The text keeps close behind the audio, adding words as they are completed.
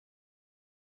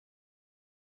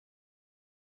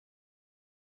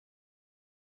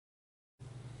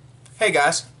Hey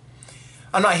guys,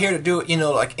 I'm not here to do,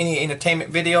 like any entertainment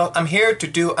video. I'm here to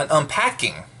do an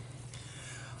unpacking.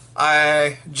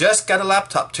 I just got a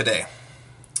laptop today.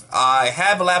 I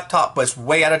have a laptop, but it's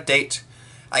way out of date.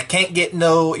 I can't get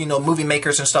no, movie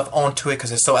makers and stuff onto it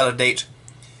because it's so out of date.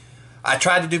 I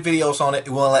tried to do videos on it,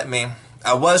 it won't let me.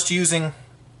 I was using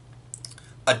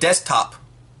a desktop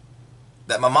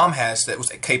that my mom has that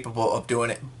was capable of doing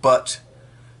it, but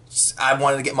I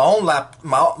wanted to get my own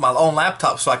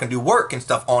laptop so I can do work and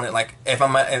stuff on it. Like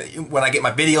when I get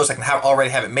my videos, I can already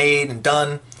have it made and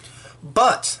done.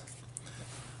 But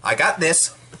I got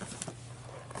this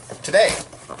today.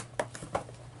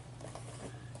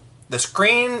 The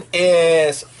screen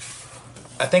is,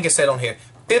 I think it said on here,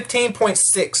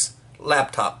 15.6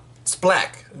 laptop. It's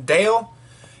black, Dell,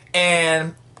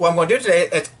 and what I'm going to do today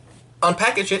is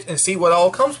unpackage it and see what all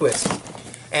comes with.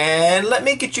 And let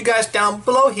me get you guys down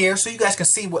below here so you guys can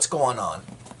see what's going on.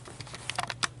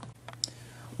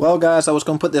 Well guys, I was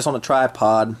going to put this on a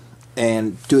tripod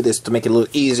and do this to make it a little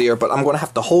easier, but I'm going to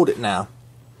have to hold it now.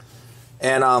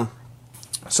 And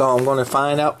so I'm going to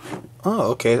find out.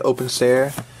 Oh, okay, it opens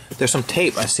there. There's some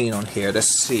tape I seen on here. Let's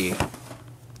see.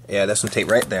 Yeah, there's some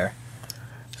tape right there.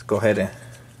 Let's go ahead and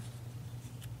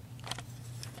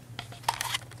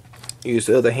use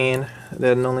the other hand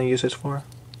that I normally use this for.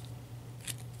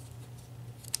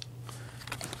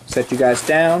 Set you guys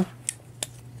down.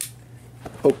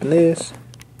 Open this.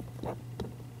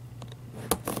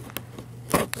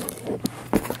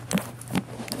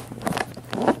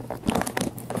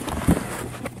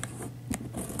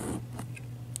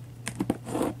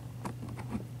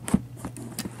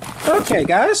 Okay,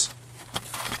 guys.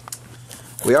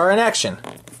 We are in action.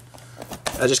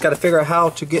 I just got to figure out how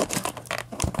to get.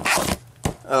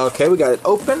 Okay, we got it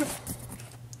open.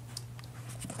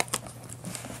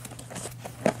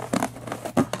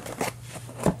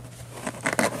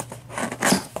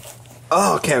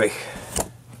 Oh, okay.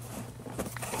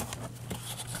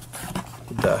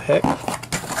 The heck?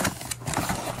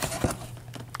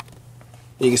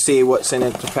 You can see what's in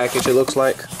it, the package it looks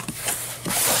like.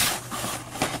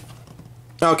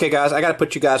 Okay guys, I gotta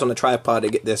put you guys on the tripod to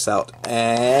get this out.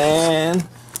 And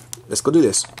let's go do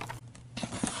this.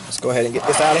 Let's go ahead and get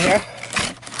this out of here.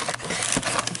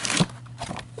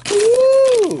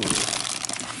 Woo!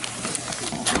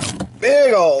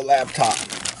 Big old laptop.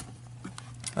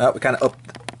 Well, we kind of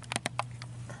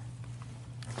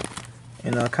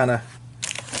kind of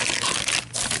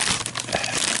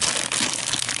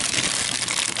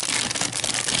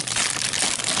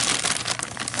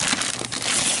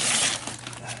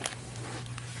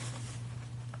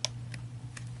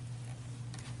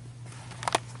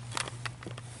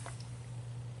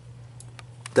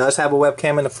does have a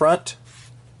webcam in the front,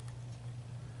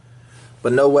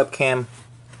 but no webcam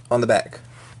on the back.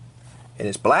 It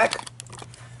is black.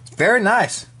 Very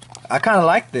nice. I kind of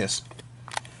like this.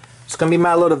 It's going to be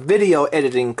my little video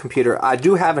editing computer. I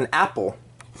do have an Apple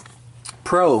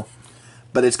Pro,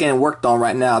 but it's getting worked on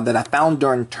right now that I found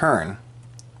during turn.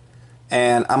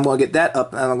 And I'm going to get that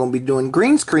up, and I'm going to be doing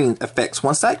green screen effects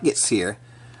once that gets here.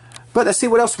 But let's see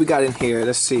what else we got in here.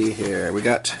 Let's see here. We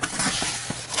got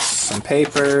some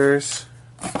papers.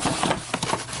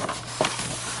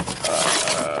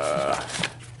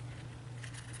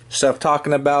 Stuff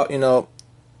talking about,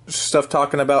 stuff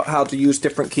talking about how to use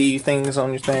different key things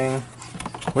on your thing.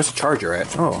 Where's the charger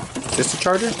at? Oh, is this the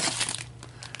charger?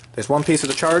 There's one piece of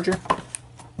the charger.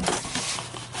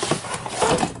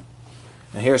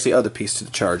 And here's the other piece to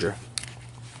the charger.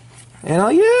 And oh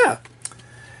yeah!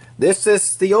 This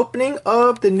is the opening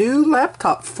of the new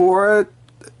laptop for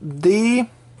the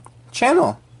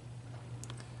channel.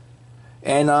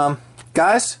 And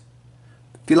guys,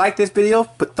 if you like this video,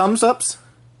 put thumbs ups.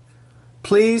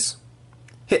 Please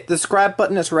hit the subscribe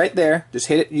button that's right there. Just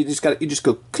hit it. You just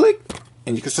go click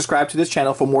and you can subscribe to this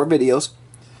channel for more videos.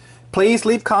 Please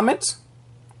leave comments.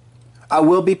 I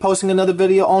will be posting another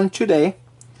video on today.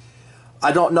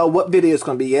 I don't know what video it's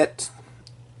going to be yet.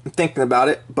 I'm thinking about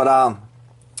it, but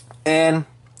and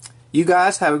you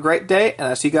guys have a great day, and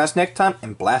I'll see you guys next time,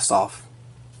 and blast off.